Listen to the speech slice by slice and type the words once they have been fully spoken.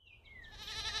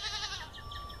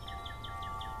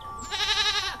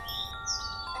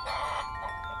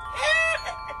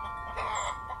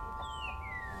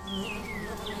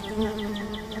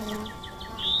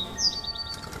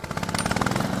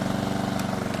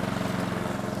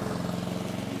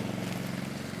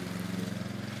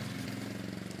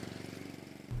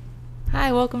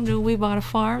Hi, welcome to We Bought a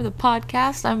Farm, the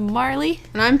podcast. I'm Marley.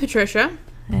 And I'm Patricia.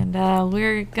 And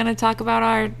we're going to talk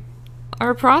about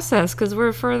our process because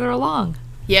we're further along.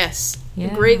 Yes.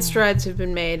 Yeah. Great strides have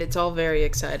been made. It's all very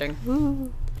exciting.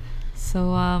 Woo.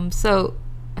 So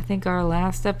I think our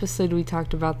last episode we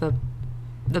talked about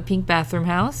the pink bathroom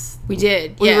house. We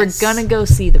did, We yes. were going to go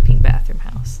see the pink bathroom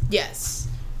house. Yes.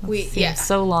 Seems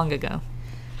so long ago.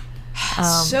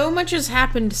 So much has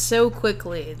happened so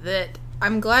quickly that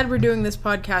I'm glad we're doing this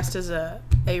podcast as a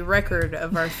record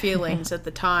of our feelings at the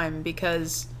time,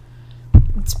 because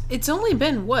it's only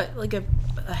been, like a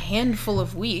handful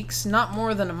of weeks, not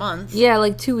more than a month. Yeah,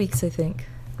 like 2 weeks, I think.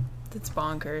 That's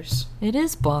bonkers. It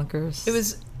is bonkers. It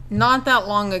was not that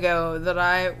long ago that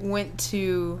I went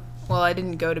to, well, I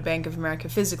didn't go to Bank of America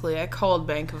physically. I called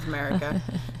Bank of America,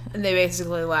 and they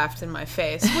basically laughed in my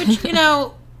face, which,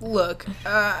 look,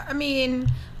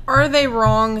 are they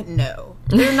wrong? No.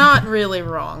 They're not really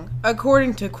wrong.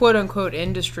 According to quote-unquote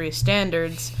industry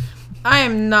standards, I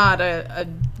am not a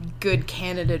good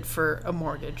candidate for a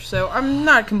mortgage, so I'm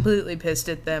not completely pissed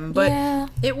at them, but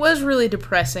It was really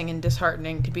depressing and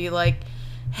disheartening to be like,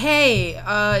 hey,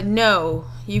 no,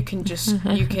 you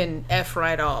can F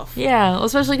right off. Yeah,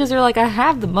 especially because they're like, I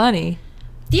have the money.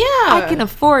 Yeah. I can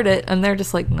afford it. And they're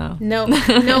just like, no. No,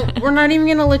 we're not even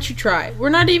going to let you try. We're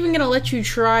not even going to let you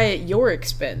try at your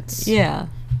expense. Yeah.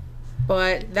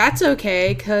 But that's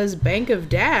okay, because Bank of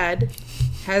Dad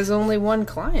has only one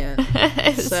client.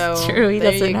 It's true. He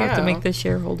doesn't have to make the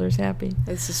shareholders happy.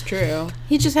 This is true.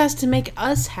 He just has to make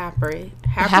us happy.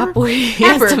 He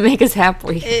has to make us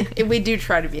happy. We do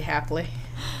try to be happy.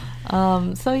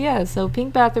 So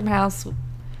Pink Bathroom House,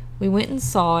 we went and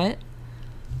saw it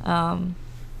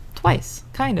twice,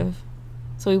 kind of.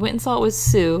 So we went and saw it with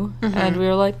Sue, and we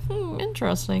were like,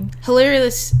 interesting.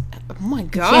 Hilarious. Oh my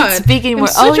god. Can't speak anymore.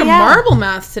 I'm such a marble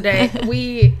mouth today.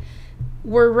 We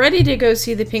were ready to go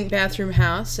see the Pink Bathroom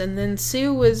House, and then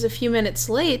Sue was a few minutes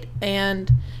late,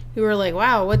 and we were like,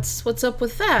 wow, what's up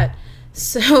with that?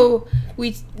 So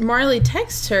Marley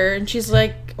texts her, and she's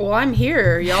like, well, I'm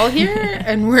here. Are y'all here?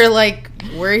 And we're like,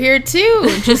 we're here too.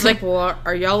 And she's like, well,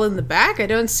 are y'all in the back? I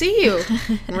don't see you.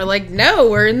 And we're like, no,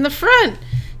 we're in the front.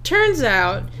 Turns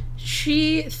out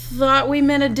she thought we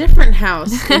meant a different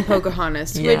house in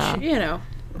Pocahontas, which,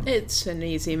 it's an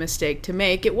easy mistake to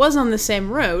make. It was on the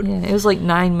same road. Yeah, it was like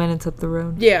 9 minutes up the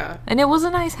road. Yeah. And it was a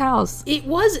nice house. It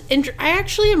was. I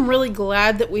actually am really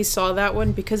glad that we saw that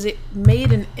one, because it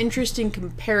made an interesting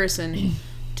comparison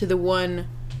to the one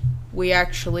we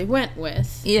actually went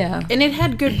with. Yeah. And it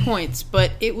had good points,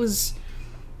 but it was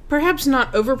perhaps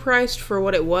not overpriced for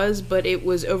what it was, but it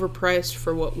was overpriced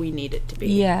for what we need it to be.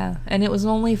 Yeah, and it was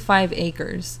only 5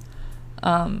 acres.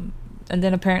 And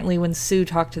then apparently when Sue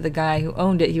talked to the guy who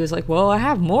owned it, he was like, well, I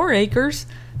have more acres.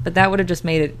 But that would have just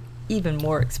made it even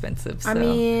more expensive. So. I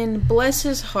mean, bless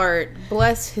his heart.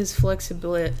 Bless his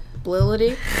flexibility.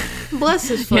 Bless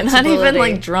his flexibility. You're not even,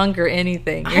 like, drunk or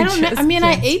anything. I don't know. I mean,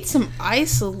 I ate some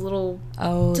ice a little.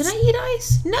 Oh. Did I eat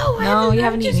ice? No, you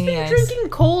haven't eaten any ice. I've just been drinking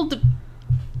cold.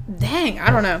 Dang,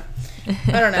 I don't know.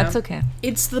 That's okay.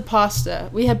 It's the pasta.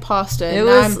 We had pasta, and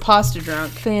now I'm pasta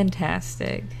drunk.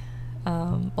 Fantastic.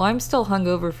 Well, I'm still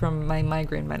hungover from my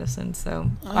migraine medicine, so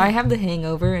I have the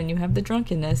hangover and you have the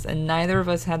drunkenness, and neither of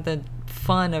us had the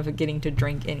fun of getting to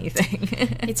drink anything.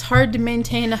 It's hard to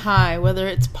maintain a high, whether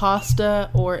it's pasta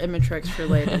or Imitrex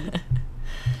related.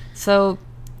 So,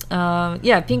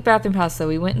 Pink Bathroom House, so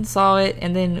we went and saw it,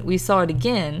 and then we saw it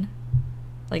again,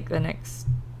 like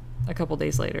a couple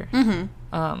days later.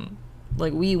 Mm-hmm.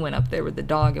 Like, we went up there with the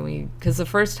dog, and because the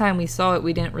first time we saw it,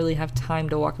 we didn't really have time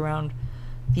to walk around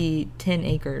the 10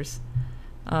 acres.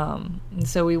 And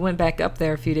so we went back up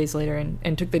there a few days later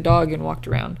and took the dog and walked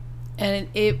around. And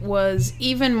it was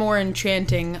even more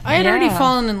enchanting. I had already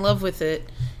fallen in love with it,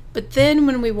 but then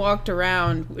when we walked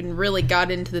around and really got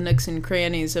into the nooks and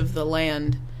crannies of the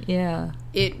land,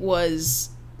 it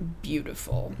was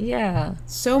beautiful. Yeah.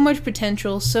 So much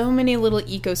potential, so many little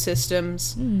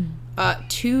ecosystems.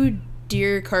 2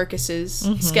 deer carcasses,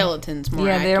 skeletons more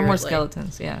accurately. Yeah, they're more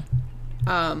skeletons, yeah.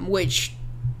 Which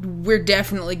we're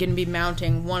definitely going to be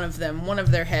mounting one of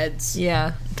their heads.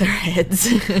 Yeah, their heads.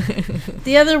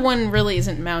 The other one really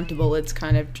isn't mountable. It's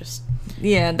kind of just...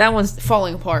 Yeah, that one's...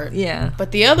 falling apart. Yeah.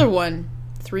 But the other one,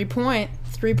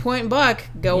 3-point buck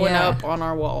going up on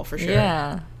our wall for sure.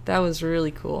 Yeah, that was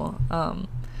really cool.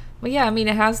 But yeah, I mean,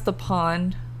 it has the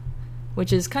pond,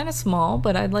 which is kind of small,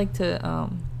 but I'd like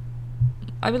to...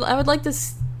 I would like to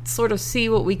sort of see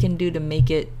what we can do to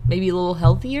make it maybe a little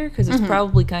healthier, because it's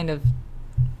probably kind of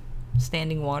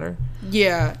standing water.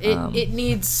 Yeah, it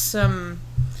needs some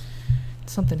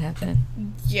something happening.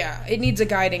 Yeah, it needs a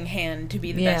guiding hand to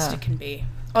be the Yeah. best it can be.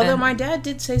 Although my dad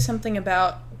did say something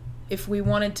about if we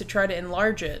wanted to try to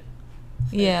enlarge it,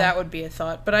 Yeah. that would be a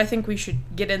thought. But I think we should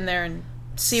get in there and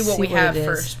see what we what have it is.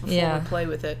 first before Yeah. we play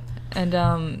with it. And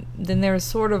then there's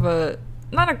sort of a,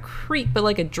 not a creek, but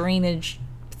like a drainage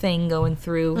thing going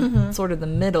through sort of the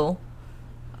middle.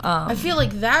 I feel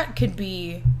like that could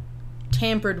be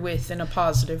tampered with in a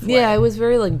positive way. Yeah, it was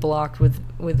very like blocked with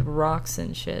rocks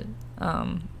and shit.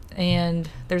 And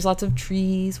there's lots of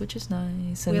trees, which is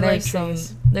nice. And We like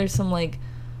trees. There's some like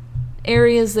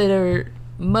areas that are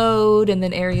mowed, and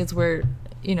then areas where,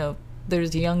 you know,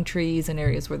 there's young trees, and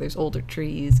areas where there's older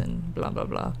trees, and blah blah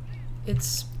blah.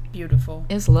 It's beautiful.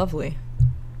 It's lovely.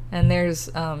 And there's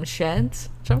sheds,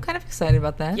 which I'm kind of excited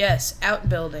about that. Yes,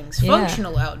 outbuildings. Yeah.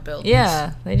 Functional outbuildings.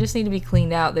 Yeah, they just need to be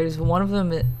cleaned out. There's one of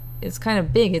them, it's kind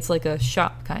of big. It's like a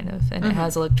shop, kind of, and it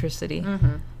has electricity.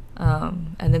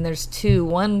 And then there's two.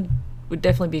 One would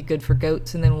definitely be good for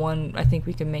goats, and then one, I think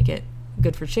we can make it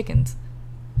good for chickens.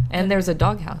 And there's a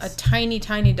doghouse. A tiny,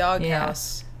 tiny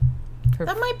doghouse. Yeah.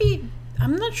 That might be...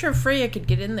 I'm not sure Freya could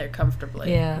get in there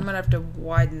comfortably. Yeah. I might have to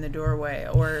widen the doorway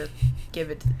or give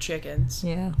it to the chickens.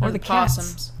 Yeah, Or or the the cats.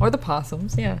 possums. Or the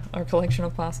possums, yeah. Our collection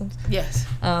of possums. Yes.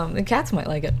 The cats might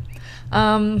like it.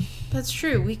 That's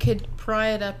true. We could pry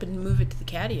it up and move it to the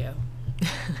catio.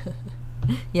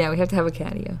 Yeah, we have to have a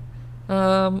catio.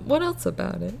 What else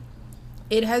about it?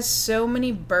 It has so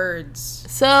many birds.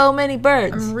 So many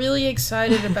birds. I'm really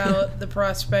excited about the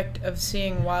prospect of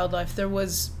seeing wildlife. There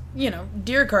was,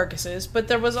 deer carcasses, but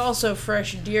there was also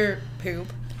fresh deer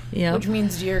poop, Yeah. which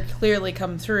means deer clearly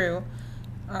come through.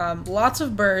 Lots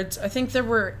of birds. I think there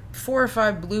were 4 or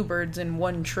 5 bluebirds in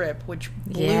one trip, which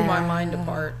blew my mind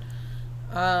apart.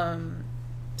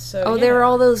 There were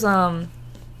all those,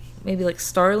 maybe like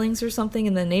starlings or something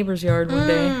in the neighbor's yard one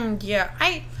day. Yeah,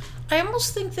 I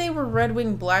almost think they were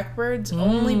red-winged blackbirds,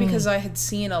 only because I had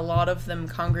seen a lot of them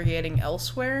congregating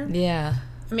elsewhere. Yeah.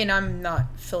 I mean, I'm not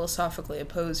philosophically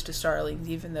opposed to starlings,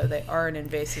 even though they are an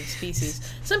invasive species.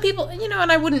 Some people,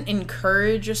 and I wouldn't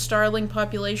encourage a starling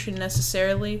population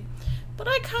necessarily, but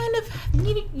I kind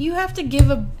of, you have to give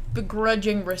a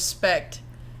begrudging respect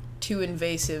to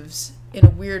invasives in a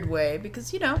weird way,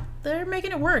 because, they're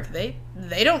making it work. They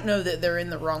don't know that they're in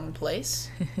the wrong place.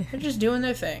 They're just doing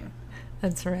their thing.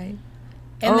 That's right.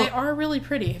 And they are really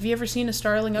pretty. Have you ever seen a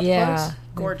starling up close? Yeah.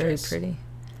 Gorgeous. Very pretty.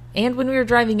 And when we were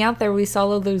driving out there, we saw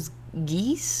all those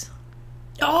geese.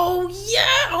 Oh,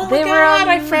 yeah! Oh, my They were God!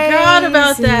 I forgot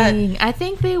about that. amazing. I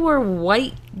think they were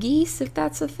white geese, if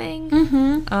that's a thing.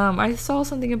 Mm-hmm. I saw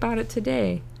something about it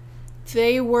today.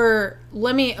 They were...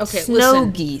 Snow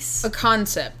listen. geese. A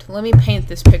concept. Let me paint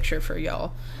this picture for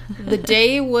y'all. The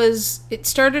day was... It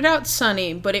started out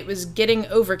sunny, but it was getting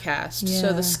overcast. So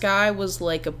Yeah. the sky was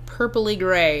like a purpley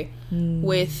gray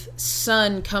with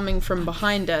sun coming from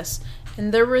behind us.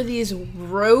 And there were these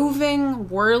roving,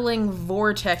 whirling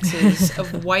vortexes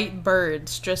of white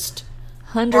birds just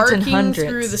Hundreds and arcing hundreds.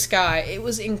 through the sky. It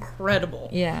was incredible.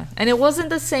 Yeah. And it wasn't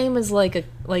the same as like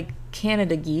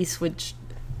Canada geese, which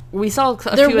we saw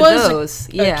a There few was of those.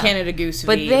 a Canada Goose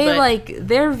But V,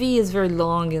 their V is very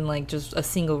long in like just a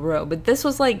single row. But this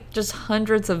was like just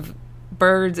hundreds of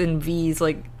birds and V's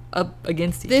like up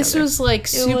against each other. This was like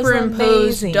It was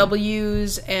superimposed amazing.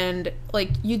 W's, and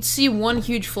like you'd see one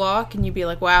huge flock and you'd be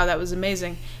like, wow, that was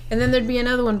amazing. And then there'd be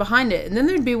another one behind it, and then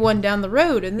there'd be one down the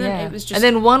road, and then it was just... And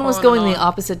then one was on going and the on.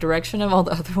 opposite direction of all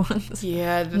the other ones.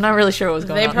 Yeah. I'm not really sure what was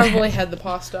going They on. probably had the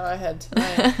pasta I had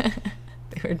tonight.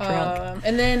 They were drunk.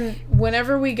 And then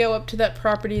whenever we go up to that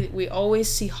property, we always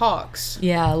see hawks.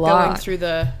 Yeah, a lot. Going through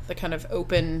the kind of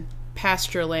open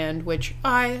pasture land, which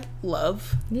I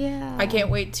love. Yeah. I can't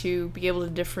wait to be able to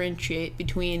differentiate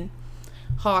between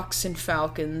hawks and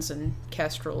falcons and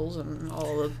kestrels and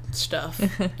all the stuff.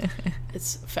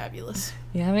 It's fabulous.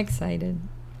 Yeah, I'm excited.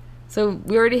 So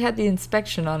we already had the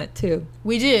inspection on it too.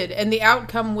 We did, and the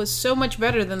outcome was so much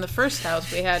better than the first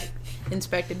house we had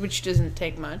inspected, which doesn't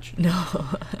take much. No.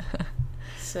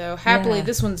 So happily, Yeah.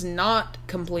 this one's not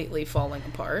completely falling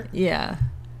apart. Yeah.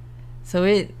 So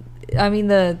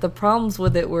the problems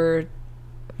with it were,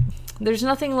 there's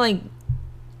nothing like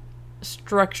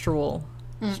structural.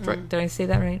 Did I say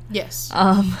that right? Yes.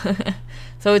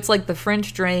 So it's like the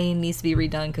French drain needs to be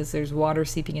redone because there's water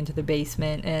seeping into the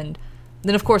basement, and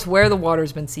then of course where the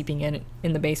water's been seeping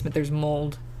in the basement, there's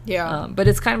mold. Yeah. But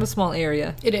it's kind of a small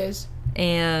area, It is.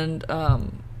 and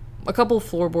a couple of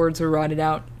floorboards are rotted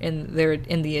out in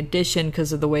the addition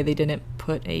because of the way they didn't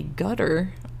put a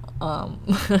gutter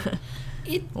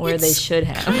where they It's should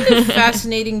have. kind of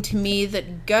fascinating to me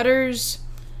that gutters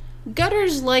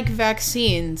gutters like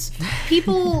vaccines.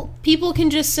 People can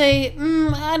just say,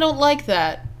 I don't like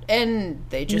that, and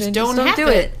they just don't have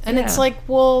it. And it's like,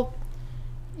 well,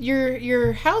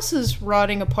 your house is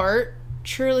rotting apart.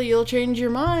 Surely you'll change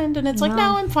your mind. And it's like,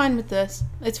 no, I'm fine with this.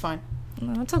 It's fine.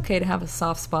 No, it's okay to have a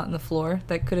soft spot in the floor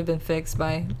that could have been fixed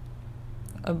by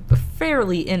a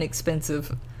fairly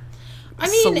inexpensive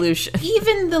solution.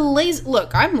 Even the lazy...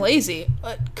 Look, I'm lazy.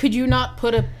 Could you not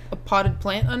put a potted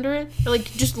plant under it? Like,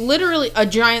 just literally a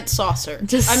giant saucer.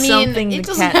 Something it to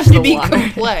doesn't catch have to the be water.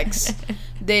 Complex.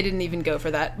 They didn't even go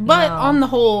for that. But on the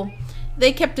whole,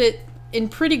 they kept it in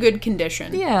pretty good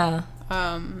condition. Yeah.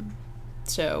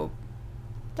 So,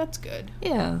 that's good.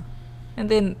 Yeah. And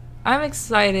then I'm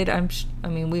excited. I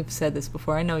mean, we've said this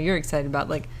before. I know you're excited about,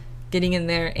 like, getting in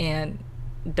there and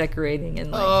decorating and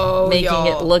making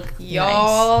it look nice.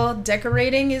 Nice.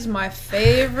 Decorating is my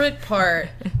favorite part.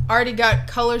 Already got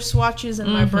color swatches in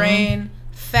my brain,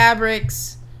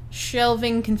 fabrics,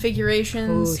 shelving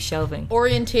configurations, shelving,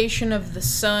 orientation of the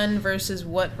sun versus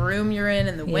what room you're in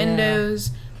and the windows.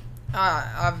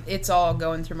 It's all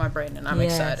going through my brain, and I'm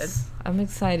excited. I'm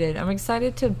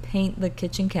excited to paint the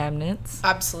kitchen cabinets.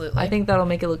 Absolutely. I think that'll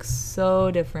make it look so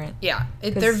different. Yeah.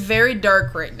 They're very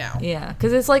dark right now. Yeah,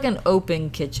 because it's like an open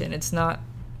kitchen. It's not...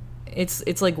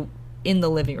 It's like in the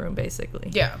living room, basically.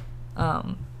 Yeah.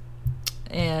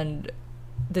 And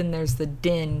then there's the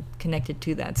den connected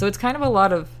to that. So it's kind of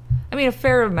a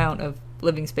fair amount of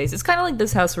living space. It's kind of like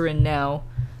this house we're in now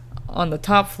on the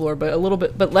top floor, but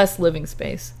less living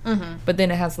space. Mm-hmm. But then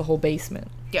it has the whole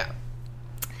basement. Yeah.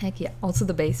 Heck yeah. Also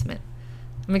the basement.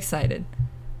 I'm excited.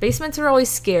 Basements are always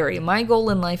scary. My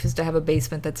goal in life is to have a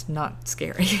basement that's not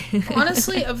scary.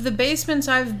 Honestly, of the basements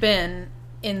I've been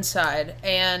inside,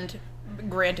 and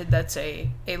granted that's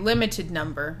a limited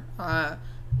number,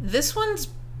 this one's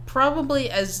probably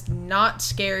as not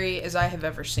scary as I have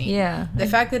ever seen. Yeah. The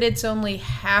fact that it's only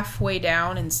halfway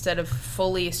down instead of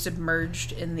fully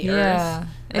submerged in the earth,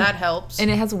 that helps.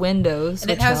 And it has windows.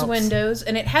 And it has windows,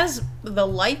 and it has the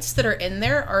lights that are in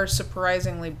there are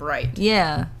surprisingly bright.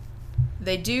 Yeah.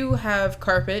 They do have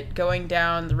carpet going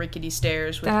down the rickety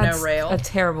stairs with no rail. That's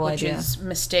a terrible idea. Which is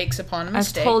mistakes upon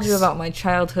mistakes. I've told you about my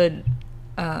childhood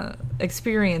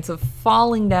experience of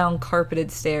falling down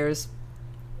carpeted stairs.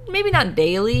 Maybe not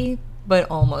daily, but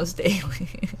almost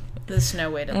daily. There's no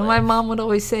way to live. And my mom would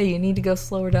always say, you need to go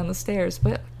slower down the stairs.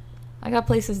 But I got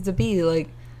places to be. Like,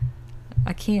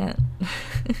 I can't.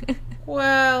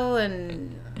 Well,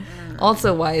 and...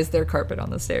 Also, why is there carpet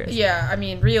on the stairs? Yeah, I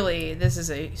mean, really, this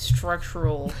is a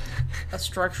structural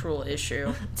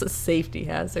issue. It's a safety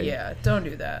hazard. Yeah, don't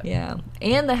do that. Yeah.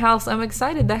 And the house, I'm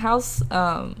excited. The house,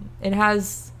 it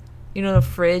has, a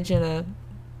fridge and a...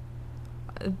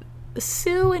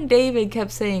 Sue and David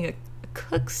kept saying a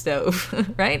cook stove,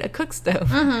 right? A cook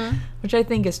stove, which I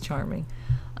think is charming.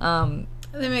 That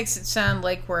makes it sound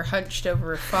like we're hunched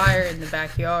over a fire in the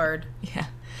backyard. Yeah.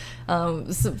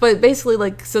 But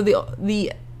basically, so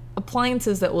the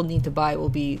appliances that we'll need to buy will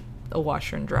be a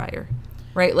washer and dryer,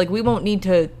 right? Like, we won't need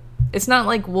to... It's not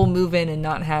like we'll move in and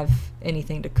not have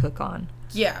anything to cook on.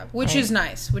 Yeah, which is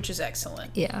nice, which is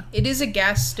excellent. Yeah. It is a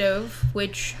gas stove,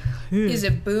 which is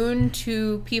a boon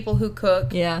to people who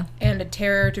cook. Yeah. And a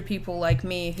terror to people like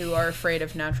me who are afraid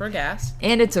of natural gas.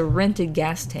 And it's a rented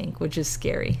gas tank, which is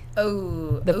scary.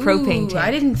 Oh. The propane tank.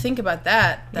 I didn't think about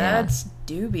that. That's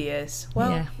dubious.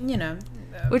 Well,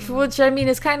 Which I mean,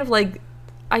 is kind of like...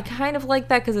 I kind of like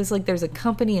that because it's like there's a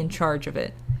company in charge of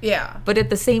it. Yeah. But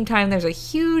at the same time, there's a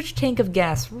huge tank of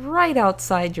gas right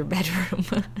outside your bedroom.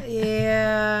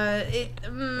 Yeah.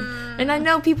 And I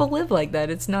know people live like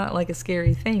that. It's not like a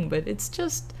scary thing, but it's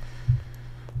just...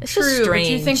 It's True, just strange.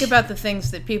 But you think about the things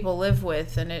that people live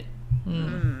with, and it...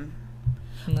 No.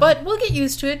 But we'll get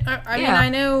used to it. I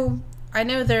mean, I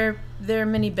know there are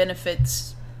many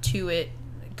benefits to it,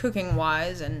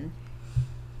 cooking-wise, and...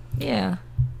 Yeah.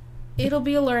 It'll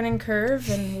be a learning curve,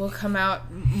 and we'll come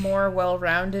out more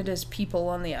well-rounded as people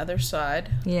on the other side.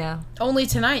 Yeah. Only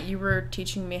tonight you were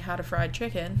teaching me how to fry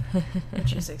chicken,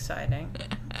 which is exciting.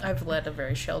 I've led a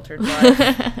very sheltered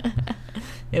life.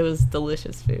 It was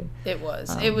delicious food. It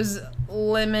was. It was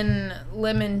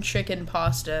lemon chicken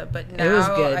pasta, but now it was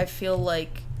good. I feel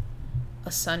like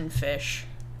a sunfish.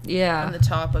 Yeah. On the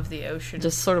top of the ocean.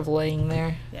 Just sort of laying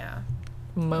there. Yeah.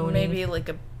 Moaning. Maybe like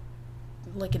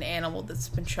an animal that's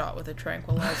been shot with a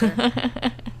tranquilizer.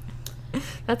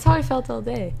 That's how I felt all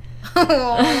day.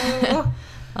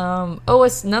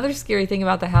 Another scary thing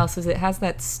about the house is it has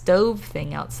that stove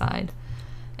thing outside.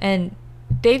 And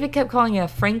David kept calling it a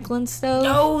Franklin stove.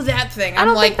 Oh, that thing. I I'm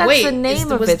don't like, think that's wait, the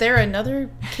name of was it. there another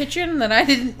kitchen that I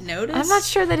didn't notice? I'm not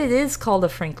sure that it is called a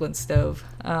Franklin stove.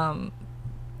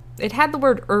 It had the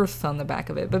word earth on the back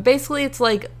of it, but basically it's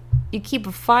like you keep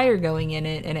a fire going in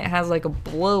it, and it has like a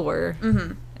blower,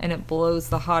 and it blows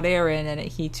the hot air in, and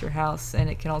it heats your house, and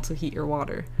it can also heat your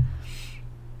water,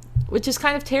 which is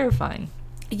kind of terrifying.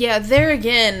 Yeah, there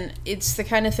again, it's the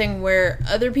kind of thing where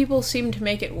other people seem to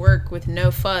make it work with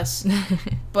no fuss,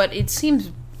 but it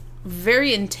seems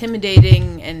very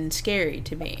intimidating and scary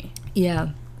to me. Yeah.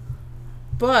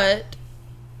 But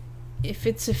if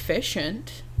it's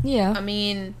efficient, Yeah. I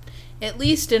mean, at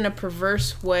least in a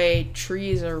perverse way,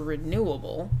 trees are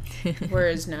renewable,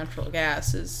 whereas natural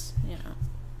gas is,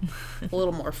 a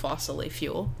little more fossil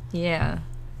fuel. Yeah.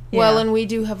 Well, and we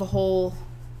do have a whole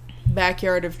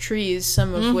backyard of trees,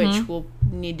 some of which will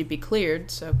need to be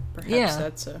cleared, so perhaps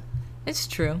that's a it's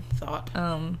true. thought.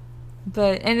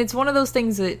 But it's one of those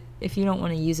things that if you don't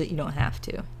want to use it, you don't have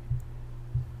to.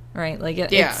 Right? Like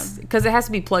it's because it has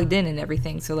to be plugged in and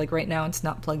everything. So like right now it's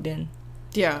not plugged in.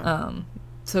 Yeah.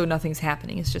 So nothing's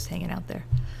happening. It's just hanging out there.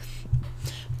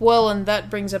 Well, and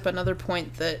that brings up another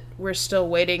point that we're still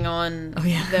waiting on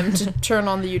them to turn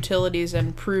on the utilities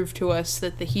and prove to us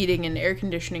that the heating and air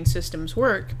conditioning systems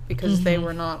work, because they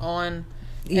were not on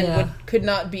and could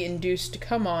not be induced to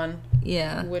come on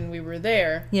when we were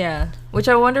there. Yeah. Which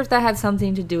I wonder if that had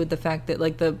something to do with the fact that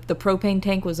like the propane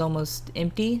tank was almost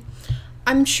empty.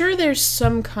 I'm sure there's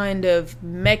some kind of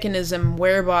mechanism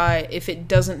whereby if it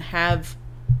doesn't have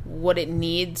what it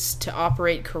needs to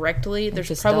operate correctly,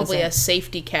 there's probably a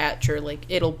safety catch, or like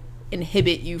it'll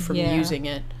inhibit you from using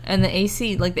it. And the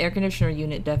AC, like the air conditioner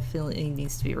unit, definitely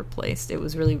needs to be replaced. It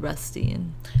was really rusty,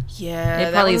 and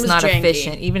it probably is not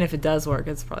efficient. Even if it does work,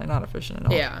 it's probably not efficient at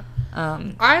all. Yeah.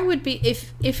 I would be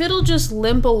if it'll just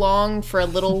limp along for a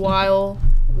little while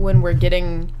when we're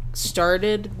getting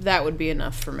started, that would be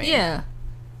enough for me. Yeah,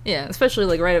 especially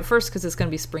like right at first, because it's going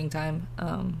to be springtime,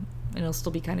 and it'll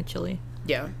still be kind of chilly.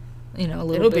 Yeah. A little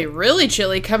bit. It'll be really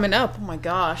chilly coming up. Oh my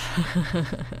gosh.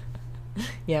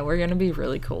 Yeah, we're gonna be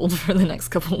really cold for the next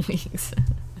couple of weeks.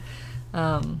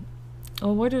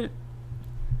 What do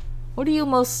you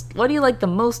like the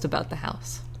most about the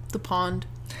house? The pond.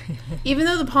 Even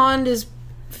though the pond is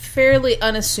fairly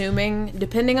unassuming,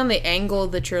 depending on the angle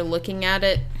that you're looking at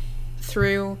it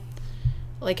through.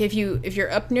 Like, if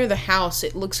you're up near the house,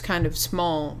 it looks kind of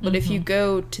small. But if you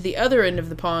go to the other end of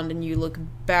the pond and you look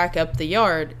back up the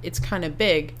yard, it's kind of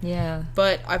big. Yeah.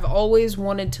 But I've always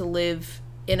wanted to live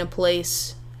in a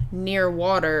place near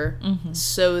water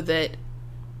so that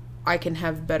I can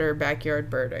have better backyard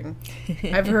birding.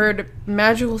 I've heard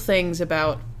magical things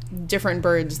about different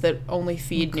birds that only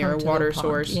feed near a water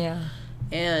source. Yeah.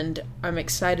 And I'm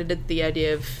excited at the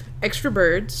idea of extra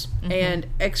birds and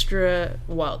extra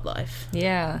wildlife.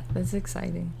 Yeah, that's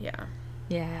exciting.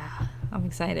 Yeah, I'm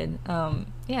excited.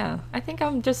 I think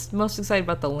I'm just most excited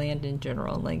about the land in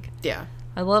general. Like,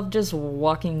 I love just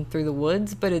walking through the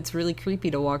woods, but it's really creepy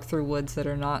to walk through woods that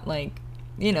are not like,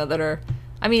 that are.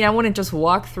 I mean, I wouldn't just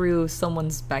walk through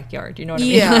someone's backyard. You know what I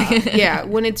mean? Yeah.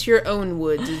 When it's your own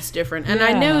woods, it's different. And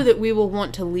I know that we will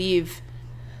want to leave,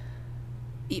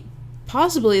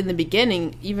 possibly in the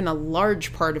beginning, even a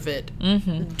large part of it,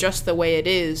 just the way it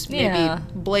is. Maybe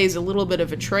blaze a little bit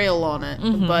of a trail on it.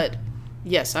 But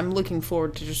yes, I'm looking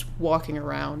forward to just walking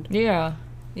around. Yeah,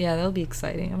 that'll be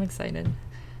exciting. I'm excited.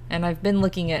 And I've been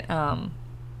looking at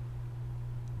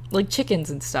like chickens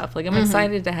and stuff. Like, I'm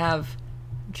excited to have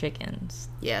chickens.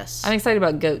 Yes. I'm excited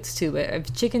about goats too,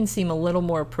 but chickens seem a little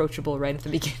more approachable right at the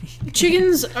beginning.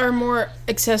 Chickens are more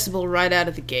accessible right out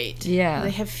of the gate. Yeah.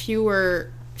 They have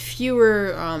fewer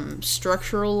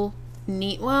structural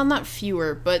need. Well, not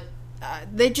fewer, but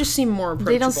they just seem more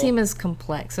approachable. They don't seem as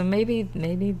complex. So maybe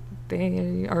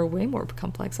they are way more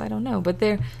complex. I don't know, but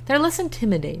they're less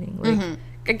intimidating.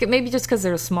 Like maybe just because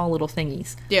they're small little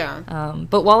thingies. Yeah.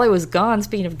 But while I was gone,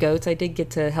 speaking of goats, I did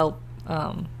get to help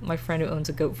my friend who owns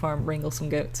a goat farm wrangle some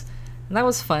goats, and that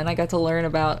was fun. I got to learn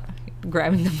about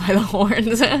grabbing them by the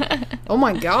horns. Oh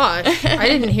my gosh, I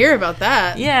didn't hear about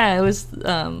that. Yeah, it was.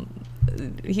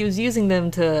 He was using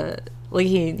them to, like,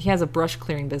 he has a brush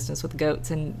clearing business with goats,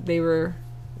 and they were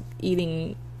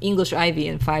eating English ivy,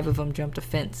 and 5 of them jumped a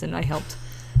fence, and I helped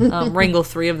wrangle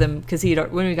 3 of them, because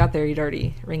when we got there, he'd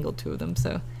already wrangled 2 of them,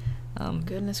 so.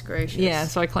 Goodness gracious. Yeah,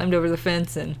 so I climbed over the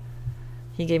fence, and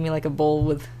he gave me, like, a bowl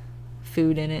with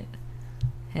food in it,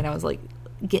 and I was, like,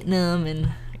 getting them, and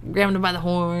grabbing them by the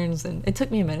horns, and it took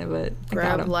me a minute, but I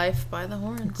got them. Grab life by the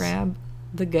horns. Grab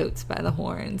the goats by the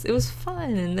horns. It was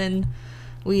fun, and then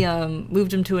we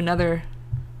moved them to another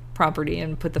property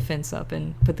and put the fence up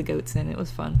and put the goats in. It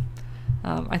was fun.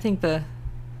 I think the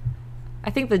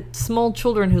small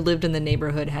children who lived in the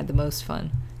neighborhood had the most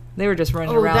fun. They were just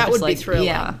running around. That just would be thrilling.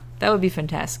 Yeah, that would be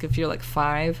fantastic if you're like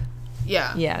 5.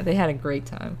 Yeah. Yeah, they had a great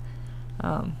time.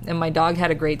 And my dog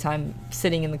had a great time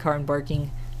sitting in the car and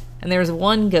barking. And there was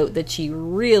one goat that she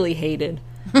really hated.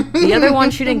 The other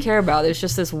one she didn't care about. There's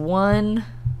just this one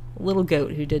little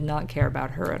goat who did not care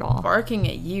about her at all. Barking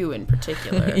at you in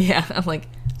particular. Yeah, I'm like,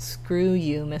 screw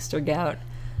you, Mr. Goat.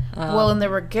 Well, and there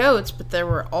were goats, but there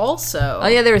were also... Oh,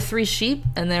 yeah, there were 3 sheep,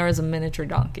 and there was a miniature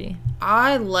donkey.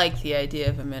 I like the idea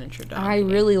of a miniature donkey. I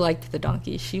really liked the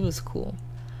donkey. She was cool.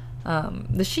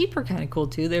 The sheep were kind of cool,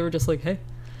 too. They were just like, hey.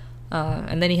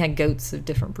 And then he had goats of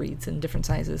different breeds and different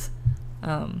sizes.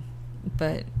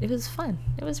 But it was fun.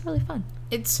 It was really fun.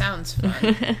 It sounds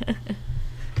fun.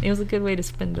 It was a good way to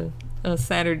spend a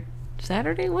Saturday?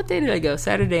 What day did I go?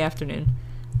 Saturday afternoon.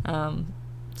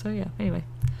 So, yeah, anyway.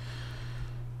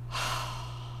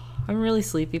 I'm really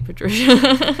sleepy,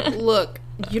 Patricia. Look,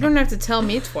 you don't have to tell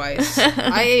me twice.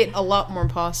 I ate a lot more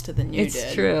pasta than you did.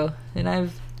 It's true. And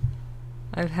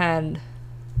I've had...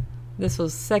 This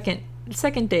was second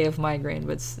day of migraine,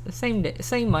 but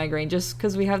same migraine, just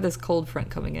because we have this cold front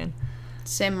coming in.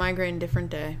 Same migraine,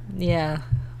 different day. Yeah,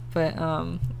 but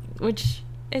which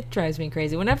it drives me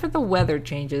crazy. Whenever the weather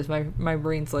changes, my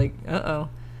brain's like, uh-oh.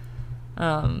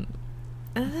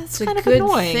 That's kind of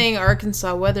annoying. It's a good thing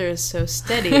Arkansas weather is so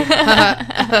steady.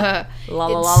 La la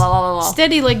la la la la.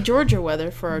 Steady like Georgia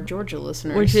weather for our Georgia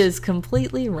listeners. Which is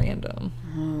completely random.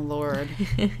 Oh, Lord.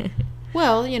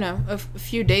 Well, a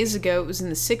few days ago it was in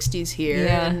the 60s here,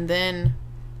 and then,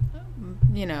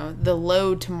 the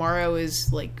low tomorrow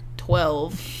is like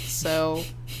 12, so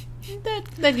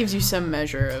that gives you some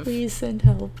measure of... Please send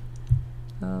help.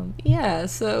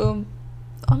 So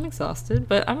I'm exhausted,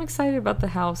 but I'm excited about the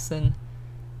house, and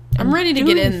I'm ready to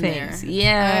get in things. there.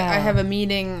 Yeah. I have a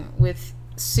meeting with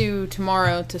Sue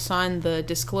tomorrow to sign the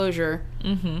disclosure.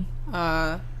 Mm-hmm.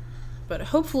 But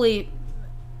hopefully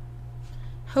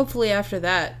after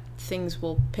that, things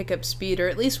will pick up speed, or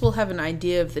at least we'll have an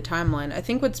idea of the timeline. I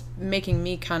think what's making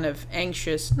me kind of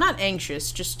anxious, not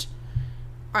anxious, just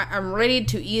I'm ready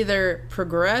to either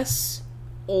progress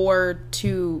or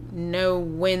to know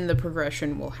when the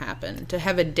progression will happen, to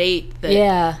have a date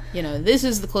that, this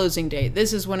is the closing date,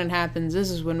 this is when it happens, this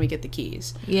is when we get the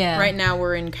keys. Yeah. Right now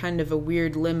we're in kind of a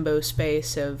weird limbo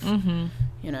space of,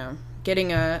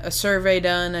 getting a survey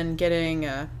done and getting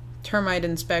a termite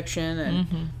inspection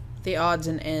and the odds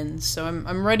and ends. So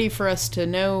I'm ready for us to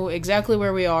know exactly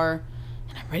where we are,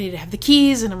 and I'm ready to have the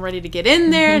keys, and I'm ready to get in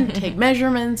there and take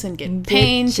measurements and get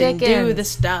paint and do the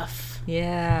stuff.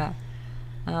 Yeah.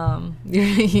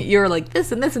 You're like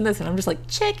this and this and this, and I'm just like,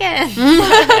 chicken.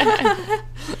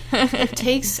 It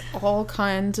takes all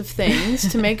kinds of things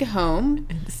to make a home.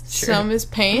 Some is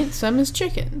paint, some is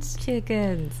chickens.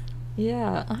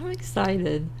 Yeah, I'm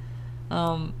excited.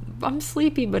 I'm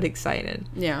sleepy but excited.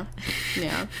 Yeah.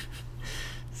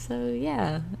 So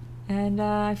yeah, and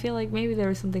I feel like maybe there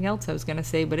was something else I was gonna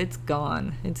say, but it's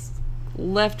gone. It's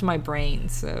left my brain,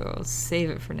 so I'll save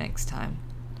it for next time.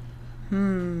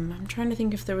 I'm trying to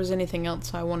think if there was anything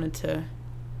else I wanted to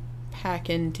pack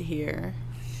into here.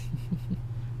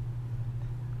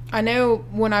 I know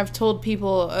when I've told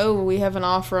people, we have an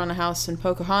offer on a house in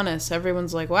Pocahontas,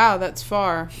 everyone's like, wow, that's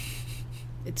far.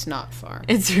 It's not far.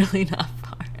 It's really not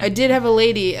far. I did have a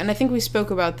lady, and I think we spoke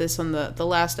about this on the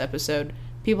last episode.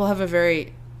 People have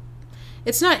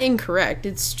it's not incorrect,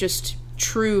 it's just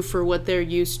true for what they're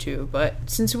used to, but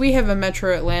since we have a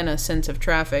Metro Atlanta sense of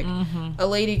traffic, a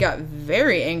lady got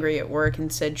very angry at work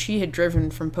and said she had driven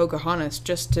from Pocahontas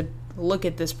just to look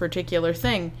at this particular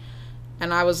thing,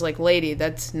 and I was like, lady,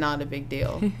 that's not a big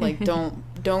deal. Like,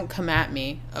 don't come at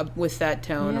me with that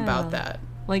tone about that.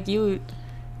 Like, you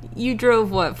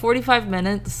drove 45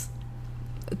 minutes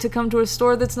to come to a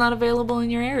store that's not available in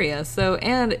your area,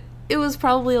 and it was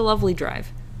probably a lovely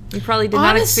drive. You probably did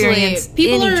not experience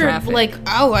people any are traffic. Like,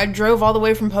 I drove all the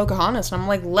way from Pocahontas. And I'm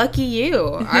like, lucky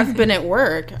you. I've been at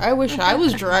work. I wish I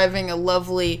was driving a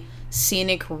lovely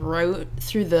scenic route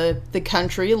through the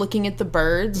country, looking at the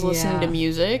birds, listening to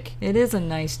music. It is a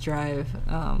nice drive.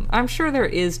 I'm sure there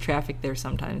is traffic there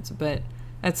sometimes, but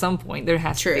at some point there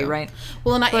has to be, right?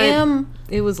 Well, and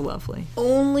it was lovely.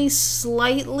 Only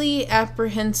slightly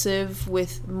apprehensive,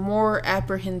 with more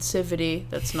apprehensivity,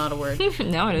 that's not a word.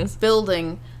 No, it is.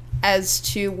 Building as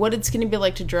to what it's going to be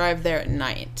like to drive there at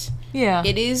night. Yeah.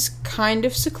 It is kind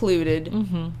of secluded,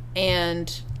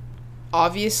 and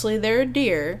obviously there are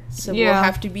deer, so we'll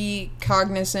have to be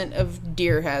cognizant of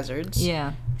deer hazards.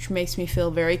 Yeah. Which makes me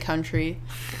feel very country.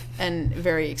 and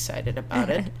very excited about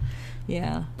it.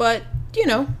 Yeah. But,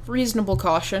 reasonable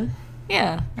caution.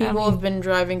 Yeah. People have been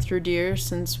driving through deer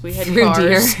since we had through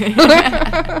cars. deer.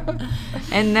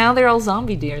 And now they're all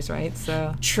zombie deers, right?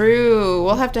 So True.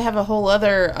 We'll have to have a whole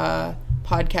other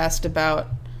podcast about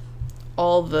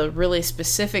all the really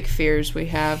specific fears we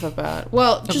have about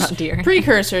just deer.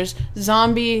 Precursors,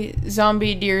 zombie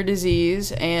deer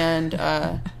disease,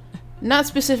 and not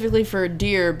specifically for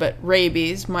deer, but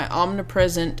rabies, my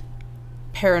omnipresent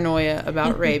paranoia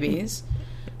about rabies.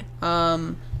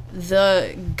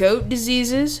 The goat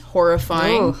diseases,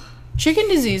 horrifying. Ooh. Chicken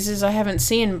diseases I haven't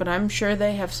seen, but I'm sure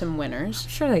they have some winners. I'm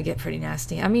sure they get pretty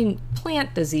nasty. I mean,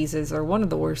 plant diseases are one of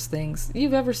the worst things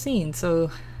you've ever seen,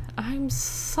 so I'm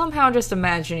somehow just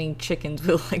imagining chickens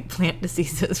with, like, plant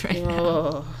diseases right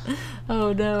now.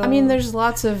 Oh, no. I mean, there's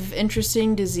lots of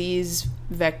interesting disease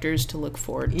vectors to look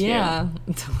forward to. Yeah,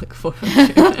 to look forward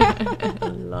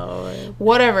to. Lord.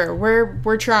 Whatever,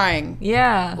 we're trying.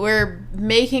 Yeah. We're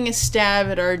making a stab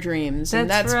at our dreams, and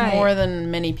that's right. more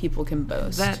than many people can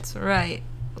boast. That's right.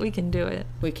 We can do it.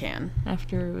 We can.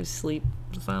 After we sleep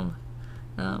some.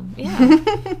 Yeah.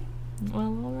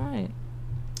 Well, all right.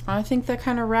 I think that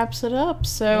kind of wraps it up.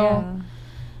 So Yeah.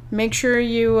 make sure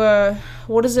you,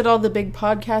 what is it all the big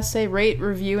podcasts say? Rate,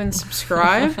 review, and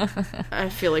subscribe. I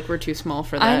feel like we're too small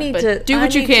for that. But do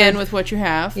what you can with what you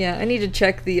have. Yeah, I need to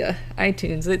check the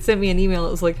iTunes. It sent me an email.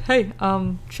 It was like, hey,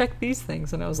 check these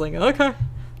things. And I was like, okay.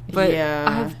 But Yeah.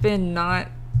 I've been not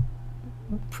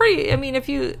I mean, if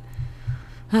you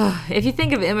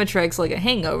think of Imitrex like a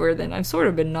hangover, then I've sort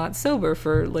of been not sober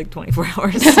for like 24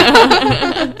 hours.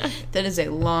 That is a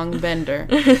long bender.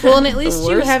 Well, and at least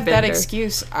you have that bender.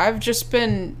 excuse. I've just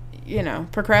been,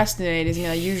 procrastinating as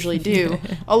I usually do.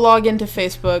 I'll log into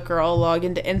Facebook or I'll log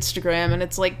into Instagram, and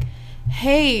it's like,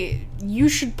 hey, you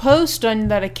should post on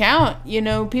that account.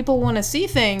 People want to see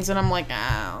things. And I'm like,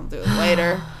 I'll do it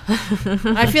later.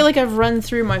 I feel like I've run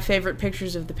through my favorite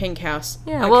pictures of the Pink House.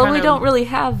 Yeah, well, we don't really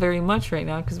have very much right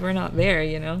now because we're not there,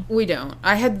 We don't.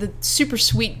 I had the super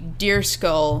sweet deer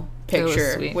skull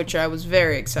picture, sweet. which I was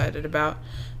very excited about.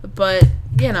 But,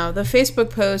 the Facebook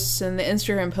posts and the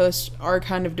Instagram posts are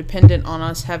kind of dependent on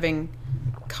us having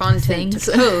content Things.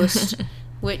 to post,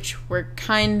 which we're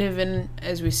kind of in,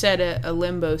 as we said, a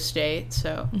limbo state.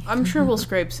 So I'm sure we'll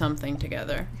scrape something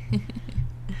together.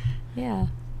 Yeah.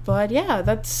 But yeah,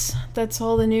 that's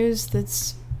all the news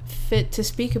that's fit to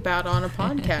speak about on a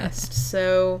podcast.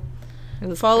 So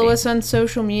follow us on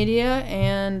social media,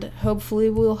 and hopefully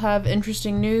we'll have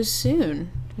interesting news soon.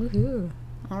 Woohoo.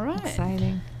 All right.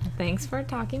 Exciting. Thanks for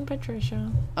talking,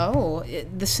 Patricia. Oh,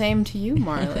 the same to you,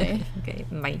 Marley. Okay,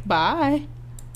 bye. Bye.